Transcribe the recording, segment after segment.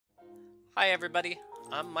Hi everybody,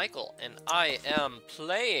 I'm Michael, and I am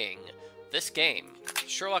playing this game,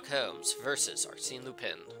 Sherlock Holmes versus Arsene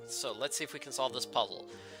Lupin. So let's see if we can solve this puzzle.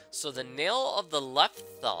 So the nail of the left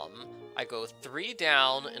thumb, I go 3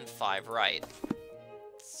 down and 5 right.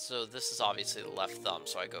 So this is obviously the left thumb,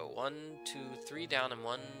 so I go 1, 2, 3 down and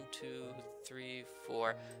 1, 2, 3,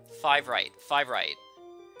 4, 5 right, 5 right.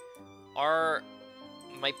 R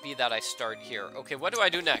might be that I start here. Okay, what do I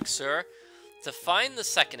do next, sir? To find the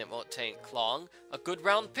second, it won't take long. A good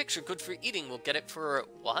round picture, good for eating. We'll get it for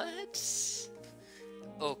what?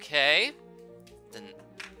 Okay. Then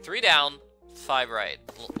 3 down, 5 right.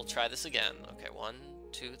 We'll try this again. Okay, 1,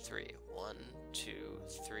 2, 3. 1, 2,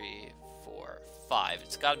 3, 4, 5.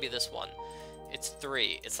 It's got to be this one. It's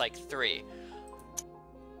 3. It's like 3.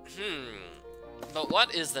 But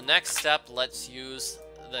what is the next step? Let's use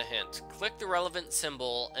the hint. Click the relevant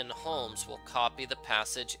symbol and Holmes will copy the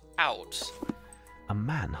passage out. A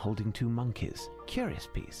man holding 2 monkeys. Curious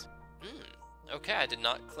piece. Okay, I did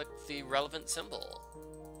not click the relevant symbol.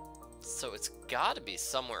 So it's gotta be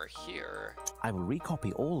somewhere here. I will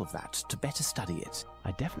recopy all of that to better study it.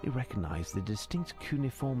 I definitely recognize the distinct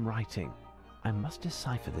cuneiform writing. I must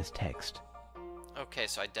decipher this text. Okay,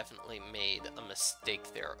 so I definitely made a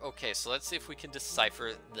mistake there. Okay, so let's see if we can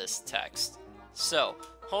decipher this text. So,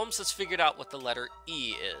 Holmes has figured out what the letter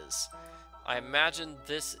E is. I imagine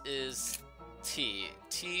this is T.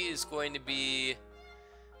 T is going to be...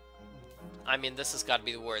 I mean, this has got to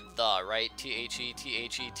be the word the, right? T-H-E,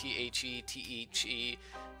 T-H-E, T-H-E, T-H-E.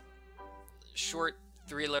 Short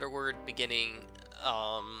 3-letter word beginning,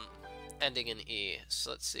 ending in E.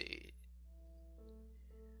 So let's see.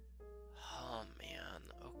 Oh, man.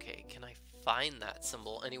 Okay, can I find that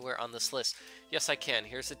symbol anywhere on this list? Yes, I can.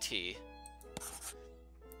 Here's a T.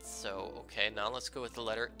 So, okay, now let's go with the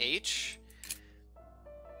letter H.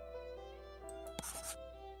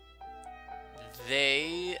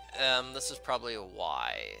 They, this is probably a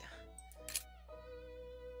Y.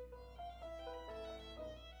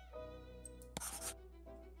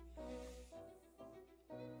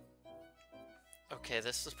 Okay,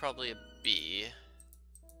 this is probably a B.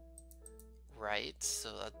 Right,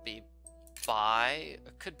 so that'd be by.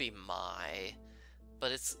 It could be my.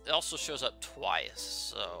 But it also shows up twice,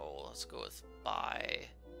 so let's go with by.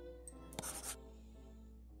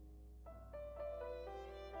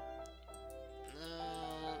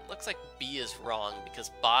 Looks like B is wrong, because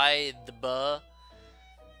by the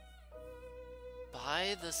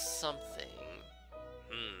something.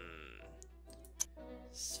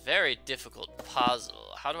 It's a very difficult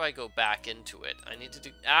puzzle. How do I go back into it? I need to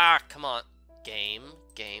do... come on. Game,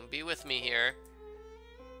 be with me here.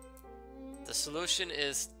 The solution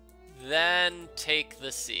is then take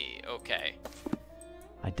the C. Okay.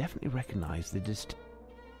 I definitely recognize the distinct...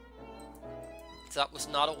 That was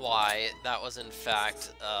not a Y. That was, in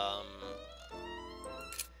fact,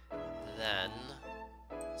 then.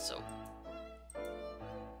 So.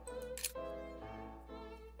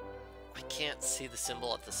 I can't see the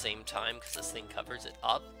symbol at the same time because this thing covers it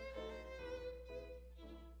up.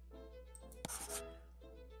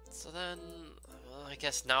 So then, well, I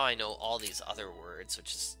guess now I know all these other words,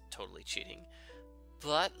 which is totally cheating.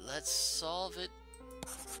 But let's solve it.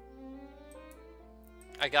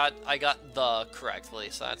 I got the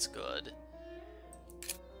correctly, so that's good.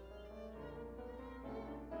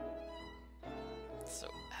 So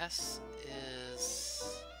S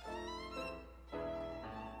is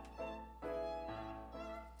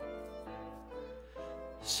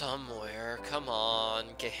somewhere. Come on,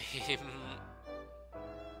 game.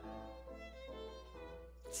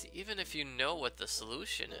 See, even if you know what the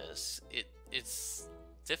solution is, it's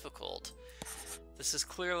difficult. This is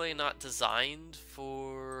clearly not designed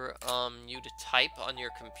for you to type on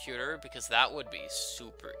your computer, because that would be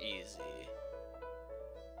super easy.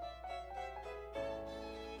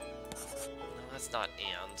 No, that's not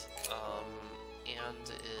and.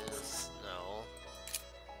 And is no.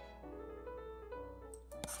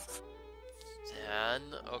 Then,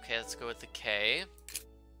 okay, let's go with the K.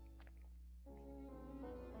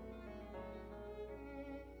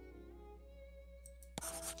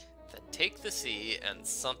 Take the C and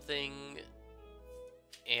something,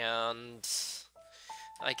 and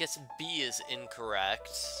I guess B is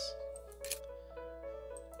incorrect.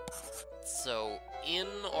 So in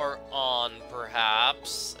or on,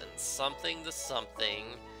 perhaps, and something to something.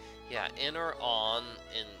 Yeah, in or on,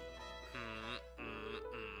 in.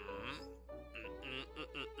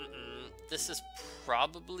 This is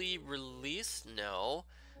probably release, no,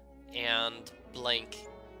 and blank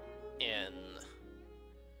in.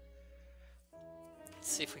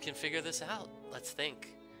 Let's see if we can figure this out. Let's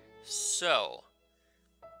think. So,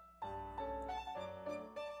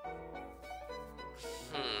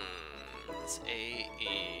 it's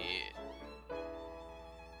A-E.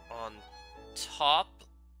 On top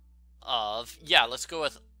of... Yeah, let's go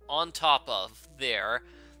with on top of there.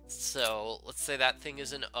 So, let's say that thing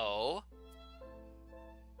is an O.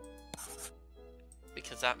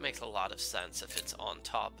 Because that makes a lot of sense if it's on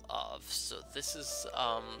top of. So this is,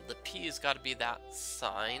 the P has got to be that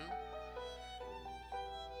sign.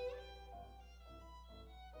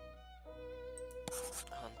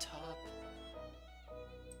 On top.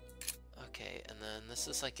 Okay, and then this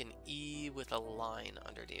is like an E with a line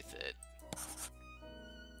underneath it.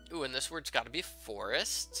 Ooh, and this word's got to be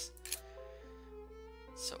forest.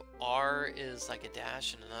 So R is like a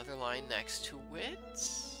dash and another line next to it.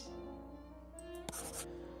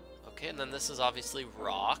 Okay, and then this is obviously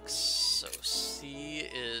rocks. So C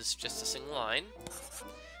is just a single line.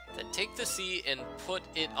 Then take the C and put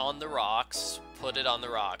it on the rocks. Put it on the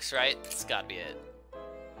rocks, right? It's gotta be it.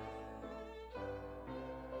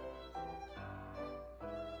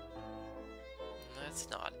 That's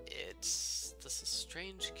not it. This is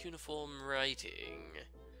strange cuneiform writing.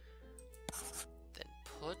 Then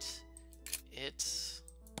put it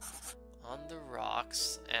on the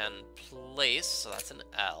rocks and place, so that's an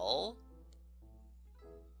L.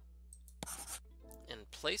 And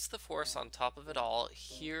place the force on top of it all.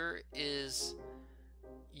 Here is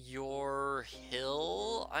your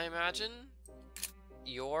hill, I imagine?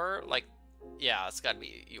 Your, like, yeah, it's gotta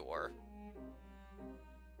be your.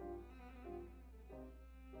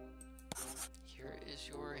 Here is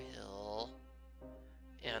your hill.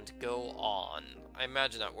 And go on. I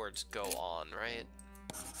imagine that word's go on, right?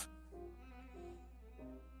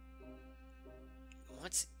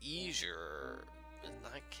 What's easier?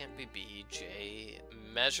 That can't be B, J.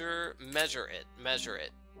 Measure it, measure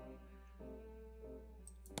it.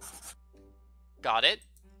 Got it?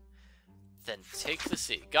 Then take the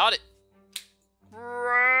C. Got it!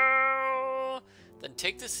 Then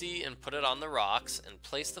take the C and put it on the rocks and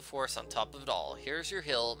place the force on top of it all. Here's your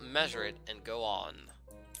hill, measure it, and go on.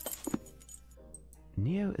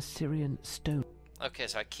 Neo-Assyrian stone. Okay,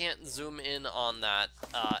 so I can't zoom in on that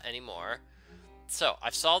anymore. So,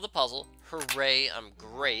 I've solved the puzzle. Hooray, I'm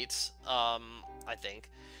great, I think.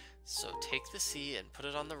 So, take the C and put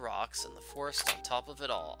it on the rocks and the forest on top of it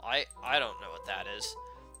all. I don't know what that is.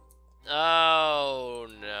 Oh,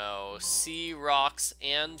 no. Sea, rocks,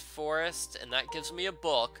 and forest, and that gives me a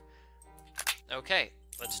book. Okay,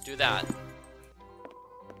 let's do that.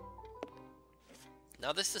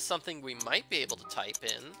 Now, this is something we might be able to type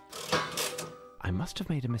in. I must have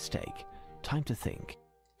made a mistake. Time to think.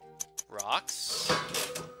 Rocks.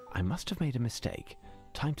 I must have made a mistake.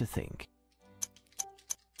 Time to think.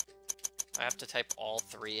 I have to type all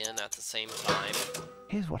three in at the same time.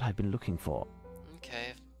 Here's what I've been looking for.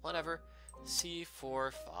 Okay, whatever.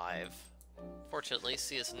 C4, 5. Fortunately,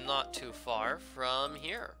 C is not too far from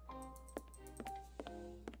here.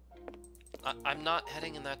 I'm not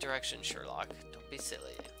heading in that direction, Sherlock. Don't be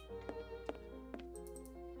silly.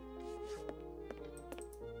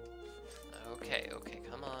 Okay, okay,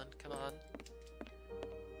 come on, come on.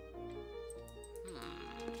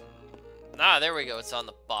 Ah, there we go. It's on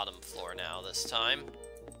the bottom floor now this time.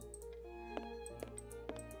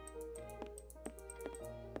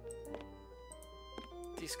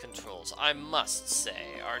 These controls, I must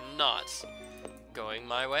say, are not going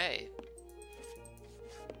my way.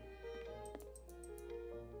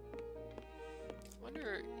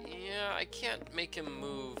 Wonder, yeah, I can't make him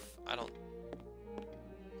move.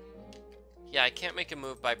 Yeah, I can't make him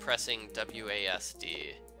move by pressing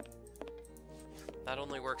WASD. That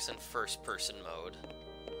only works in first-person mode.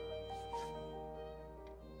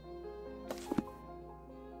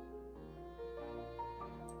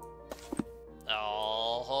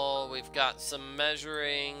 Oh, we've got some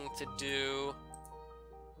measuring to do.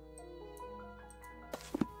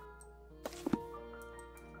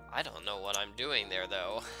 I don't know what I'm doing there,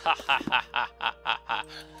 though. Ha ha ha ha ha ha ha.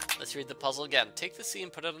 Let's read the puzzle again. Take the C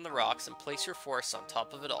and put it on the rocks and place your force on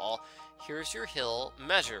top of it all. Here's your hill,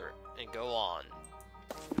 measure, and go on.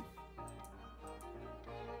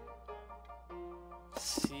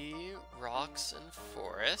 C, rocks, and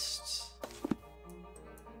forest.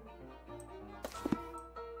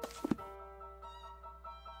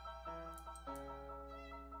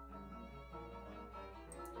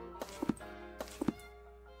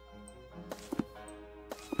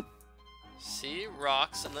 C,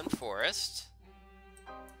 rocks, and then forest.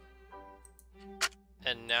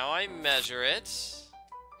 And now I measure it.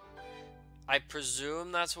 I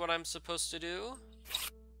presume that's what I'm supposed to do.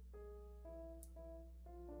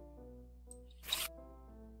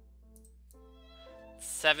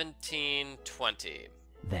 $17.20.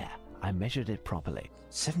 There. I measured it properly.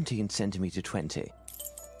 17 centimeter 20.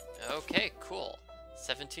 Okay, cool.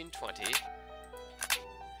 1720.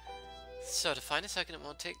 So to find a second, it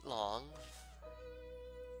won't take long.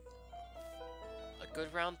 A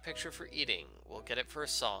good round picture for eating. We'll get it for a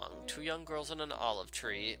song. Two young girls on an olive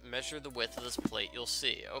tree. Measure the width of this plate, you'll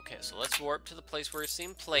see. Okay, so let's warp to the place where we've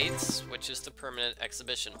seen plates, which is the permanent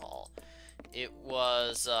exhibition hall. It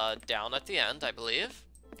was down at the end, I believe.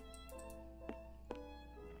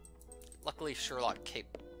 Luckily, Sherlock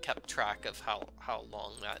kept track of how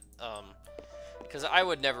long that, because I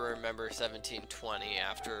would never remember 1720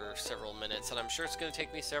 after several minutes, and I'm sure it's going to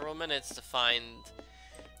take me several minutes to find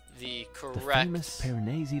the famous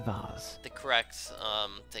Piranesi vase. The correct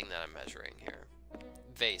thing that I'm measuring here.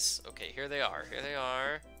 Vase. Okay, here they are. Here they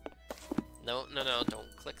are. No,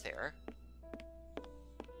 don't click there.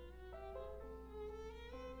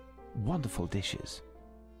 Wonderful dishes.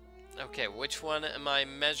 Okay, which one am I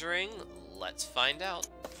measuring? Let's find out.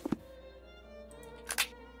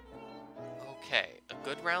 Okay, a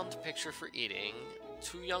good round picture for eating.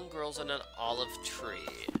 Two young girls in an olive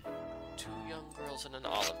tree. Two young girls in an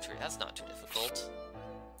olive tree. That's not too difficult.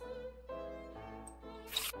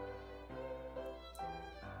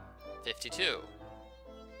 $52.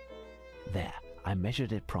 There, I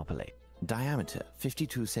measured it properly. Diameter,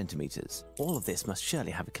 52 centimeters. All of this must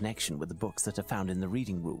surely have a connection with the books that are found in the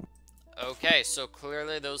reading room. Okay, so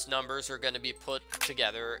clearly those numbers are going to be put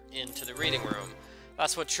together into the reading room.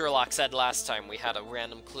 That's what Sherlock said last time. We had a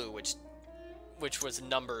random clue, which was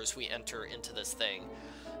numbers we enter into this thing.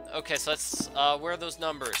 Okay, so let's, where are those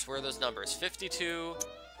numbers? Where are those numbers? 52,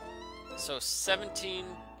 so 17,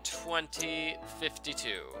 20, 52.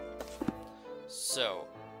 So,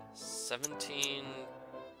 17...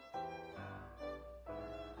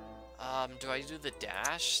 do I do the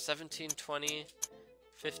dash? 17, 20,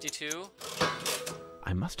 52?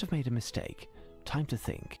 I must have made a mistake. Time to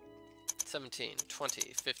think. 17,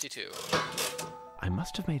 20, 52. I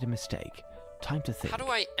must have made a mistake. Time to think. How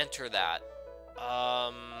do I enter that?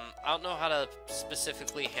 I don't know how to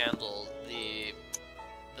specifically handle the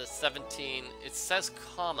 17. It says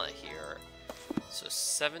comma here. So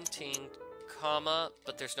 17, comma,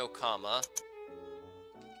 but there's no comma.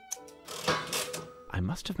 I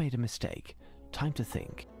must have made a mistake. Time to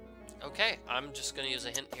think. Okay, I'm just going to use a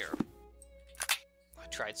hint here. I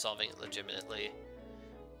tried solving it legitimately.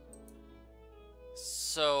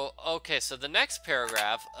 So, okay, so the next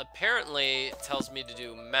paragraph apparently tells me to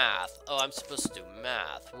do math. Oh, I'm supposed to do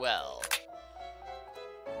math. Well.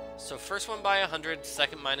 So first one by 100,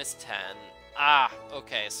 second minus 10. Ah,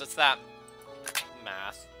 okay, so it's that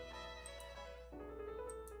math.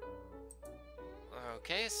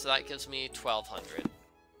 Okay, so that gives me 1200.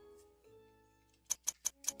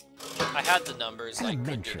 I had the numbers, I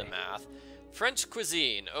couldn't do the math. French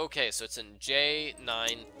cuisine. Okay, so it's in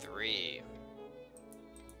J93.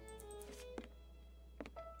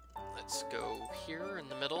 Let's go here in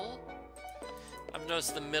the middle. I've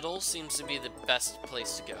noticed the middle seems to be the best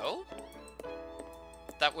place to go.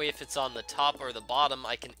 That way if it's on the top or the bottom,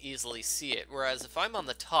 I can easily see it. Whereas if I'm on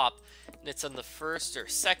the top and it's on the first or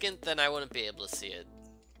second, then I wouldn't be able to see it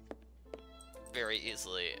very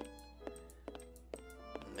easily.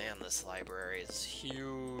 Man, this library is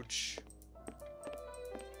huge.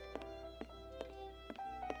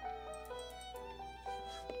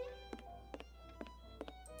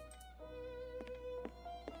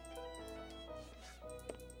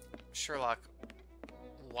 Sherlock,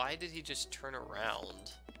 why did he just turn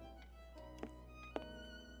around?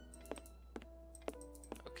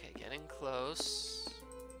 Okay, getting close.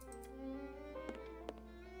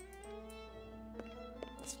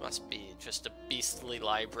 This must be just a beastly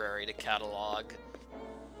library to catalog.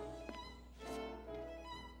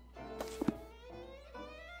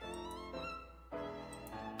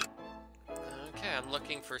 Okay, I'm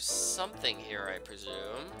looking for something here, I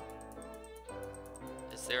presume.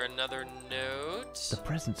 Is there another note? The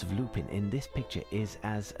presence of Lupin in this picture is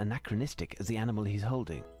as anachronistic as the animal he's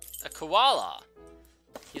holding. A koala!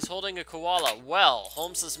 He's holding a koala. Well,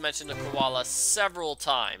 Holmes has mentioned a koala several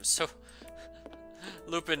times, so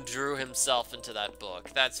Lupin drew himself into that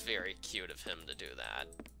book. That's very cute of him to do that.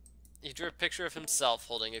 He drew a picture of himself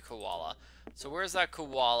holding a koala. So where's that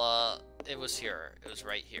koala? It was here. It was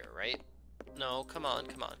right here, right? No, come on,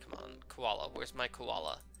 come on, come on. Koala, where's my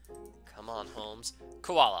koala? Come on, Holmes.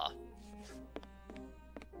 Koala.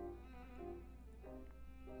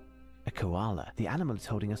 A koala. The animal is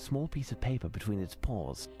holding a small piece of paper between its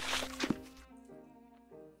paws.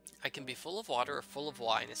 I can be full of water or full of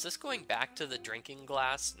wine. Is this going back to the drinking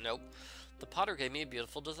glass? Nope. The potter gave me a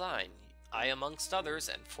beautiful design. I amongst others,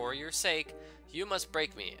 and for your sake, you must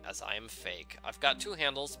break me, as I am fake. I've got 2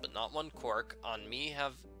 handles, but not 1 cork. On me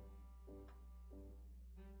have...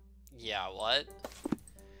 Yeah, what?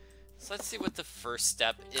 So let's see what the first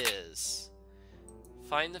step is.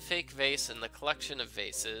 Find the fake vase in the collection of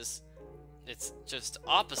vases. It's just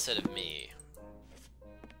opposite of me.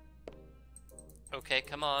 Okay,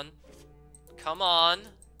 come on. Come on!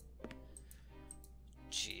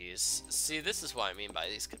 Jeez. See, this is what I mean by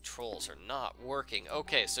these controls are not working.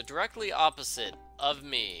 Okay, so directly opposite of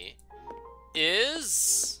me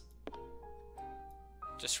is...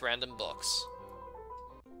 just random books.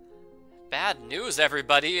 Bad news,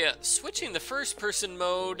 everybody. Switching the first-person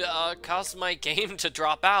mode caused my game to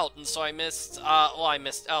drop out, and so I missed, well, I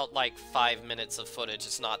missed out like 5 minutes of footage.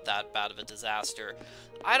 It's not that bad of a disaster.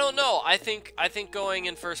 I don't know. I think going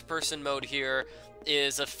in first-person mode here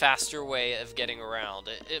is a faster way of getting around.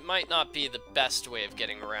 It might not be the best way of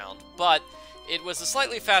getting around, but it was a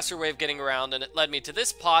slightly faster way of getting around, and it led me to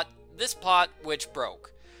this pot which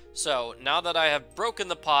broke. So now that I have broken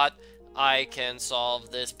the pot, I can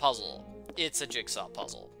solve this puzzle. It's a jigsaw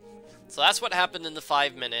puzzle. So that's what happened in the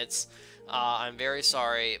 5 minutes. I'm very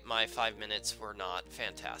sorry my 5 minutes were not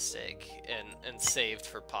fantastic and saved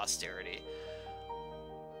for posterity.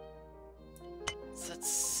 So let's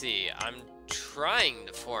see, I'm trying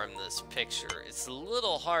to form this picture. It's a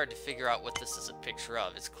little hard to figure out what this is a picture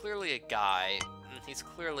of. It's clearly a guy, and he's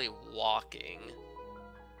clearly walking.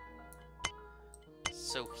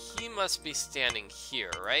 So he must be standing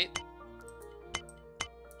here, right?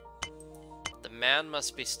 The man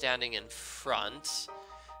must be standing in front,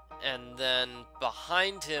 and then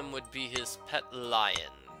behind him would be his pet lion.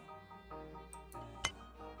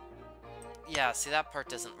 Yeah, see, that part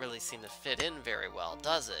doesn't really seem to fit in very well,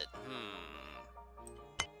 does it?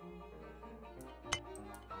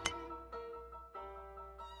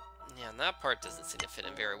 Yeah, and that part doesn't seem to fit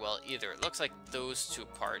in very well either. It looks like those 2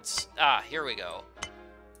 parts... Ah, here we go.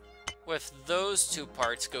 With those 2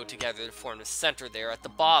 parts go together to form the center there at the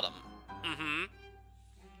bottom.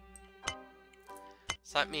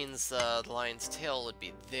 So that means the lion's tail would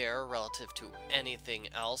be there relative to anything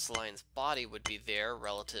else. The lion's body would be there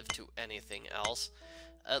relative to anything else.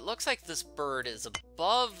 It looks like this bird is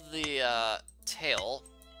above the tail.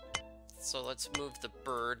 So let's move the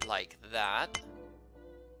bird like that.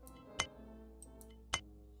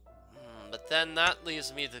 But then that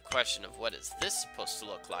leaves me the question of what is this supposed to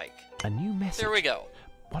look like? A new message. There we go.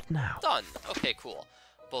 What now? Done. Okay, cool.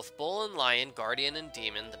 Both bull and lion, guardian and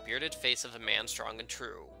demon, the bearded face of a man strong and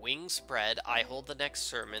true. Wings spread, I hold the next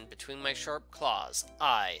sermon, between my sharp claws,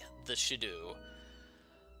 I, the Shadoo.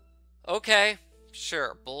 Okay,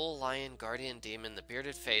 sure. Bull, lion, guardian, demon, the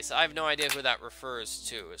bearded face. I have no idea who that refers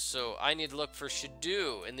to, so I need to look for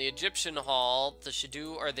Shadoo. In the Egyptian hall, the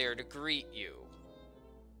Shadoo are there to greet you.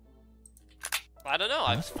 I don't know.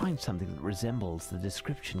 I must find something that resembles the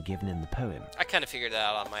description given in the poem. I kind of figured that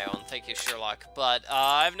out on my own. Thank you, Sherlock. But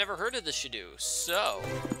I've never heard of the Shadoo, so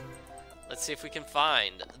let's see if we can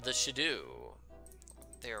find the Shadoo.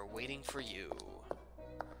 They are waiting for you.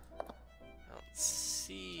 I don't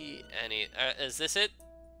see any... is this it?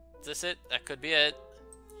 Is this it? That could be it.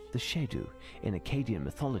 The Shadoo. In Akkadian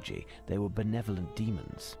mythology, they were benevolent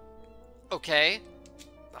demons. Okay.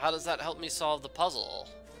 How does that help me solve the puzzle?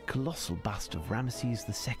 Colossal bust of Ramesses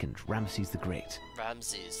II, Ramesses the Great.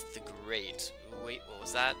 Ramses the Great. Wait, what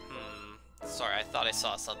was that? Sorry, I thought I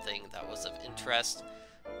saw something that was of interest,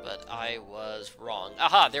 but I was wrong.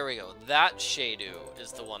 Aha, there we go. That Shadoo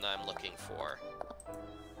is the one I'm looking for.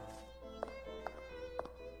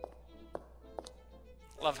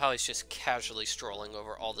 Love how he's just casually strolling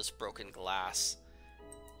over all this broken glass.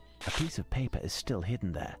 A piece of paper is still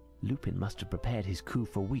hidden there. Lupin must have prepared his coup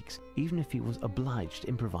for weeks, even if he was obliged to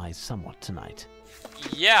improvise somewhat tonight.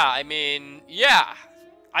 Yeah, I mean, yeah,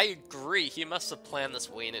 I agree. He must have planned this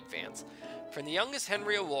way in advance. From the youngest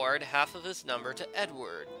Henry Award, half of his number to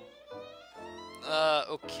Edward.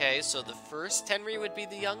 Okay, so the first Henry would be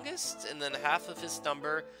the youngest, and then half of his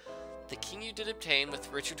number. The king you did obtain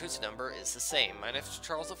with Richard, whose number is the same. Mine after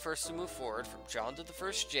Charles I to move forward, from John to the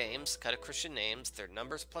first James, cut of Christian names, their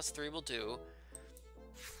numbers plus 3 will do.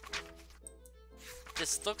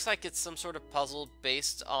 This looks like it's some sort of puzzle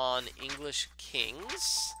based on English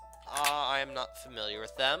kings. I am not familiar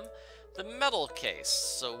with them. The metal case.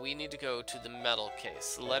 So we need to go to the metal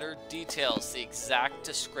case. The letter details the exact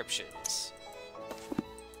descriptions.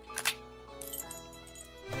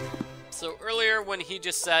 So earlier when he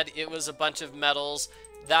just said it was a bunch of metals,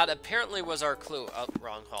 that apparently was our clue. Oh,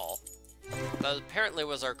 wrong hall. That apparently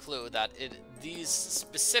was our clue that these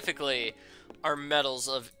specifically are metals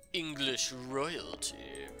of English royalty.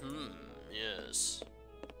 Yes.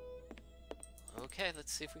 Okay,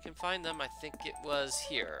 let's see if we can find them. I think it was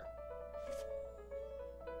here.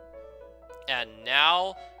 And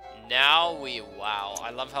now wow. I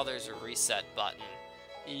love how there's a reset button.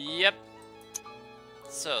 Yep.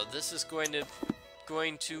 So this is going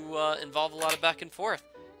to involve a lot of back and forth.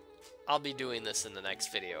 I'll be doing this in the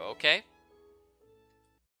next video, okay?